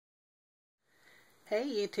Hey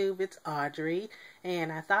YouTube, it's Audrey,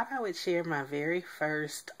 and I thought I would share my very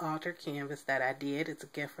first altar canvas that I did. It's a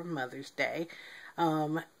gift from Mother's Day.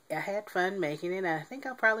 I had fun making it, and I think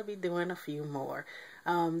I'll probably be doing a few more.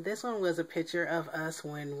 This one was a picture of us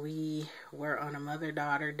when we were on a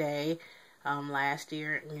mother-daughter day last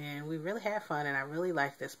year, and we really had fun, and I really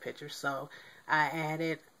like this picture, so I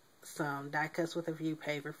added some die cuts with a view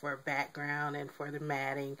paper for a background and for the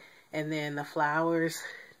matting, and then the flowers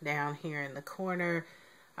down here in the corner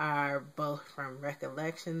are both from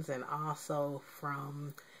Recollections and also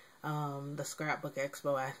from the Scrapbook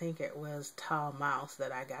Expo. I think it was Tall Mouse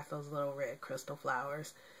that I got those little red crystal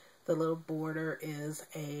flowers. The little border is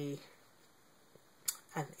it's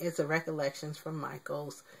a Recollections from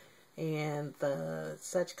Michaels, and the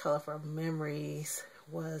Such Colorful Memories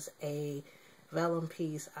was a vellum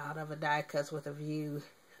piece out of a die cuts with a view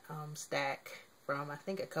stack from I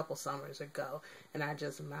think a couple summers ago, and I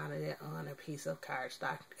just mounted it on a piece of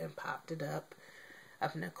cardstock and popped it up.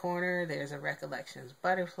 Up in the corner there's a Recollections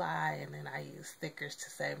butterfly, and then I use stickers to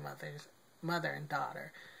say mother and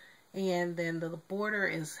daughter. And then the border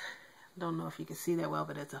is, I don't know if you can see that well,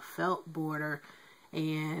 but it's a felt border,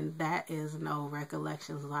 and that is an old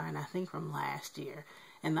Recollections line, I think from last year.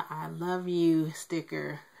 And the I Love You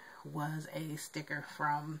sticker was a sticker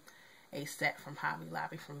from a set from Hobby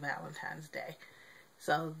Lobby from Valentine's Day.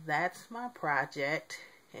 So that's my project,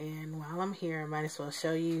 and while I'm here I might as well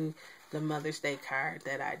show you the Mother's Day card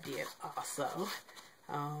that I did also.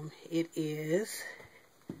 It is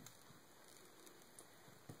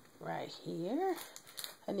right here,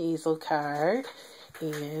 an easel card,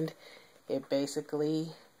 and it basically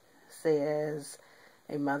says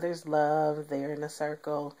a mother's love there in a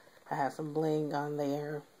circle. I have some bling on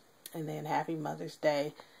there, and then Happy Mother's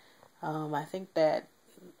Day. I think that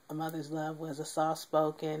a mother's love was a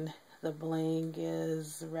soft-spoken. The bling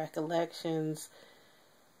is Recollections.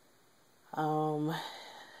 The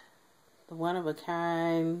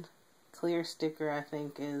one-of-a-kind clear sticker, I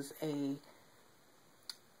think, is a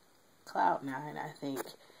Cloud9, I think.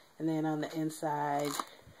 And then on the inside,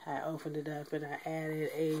 I opened it up and I added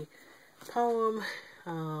a poem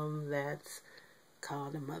that's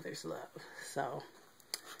called A Mother's Love. So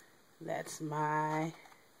that's my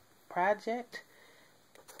project.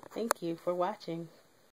 Thank you for watching.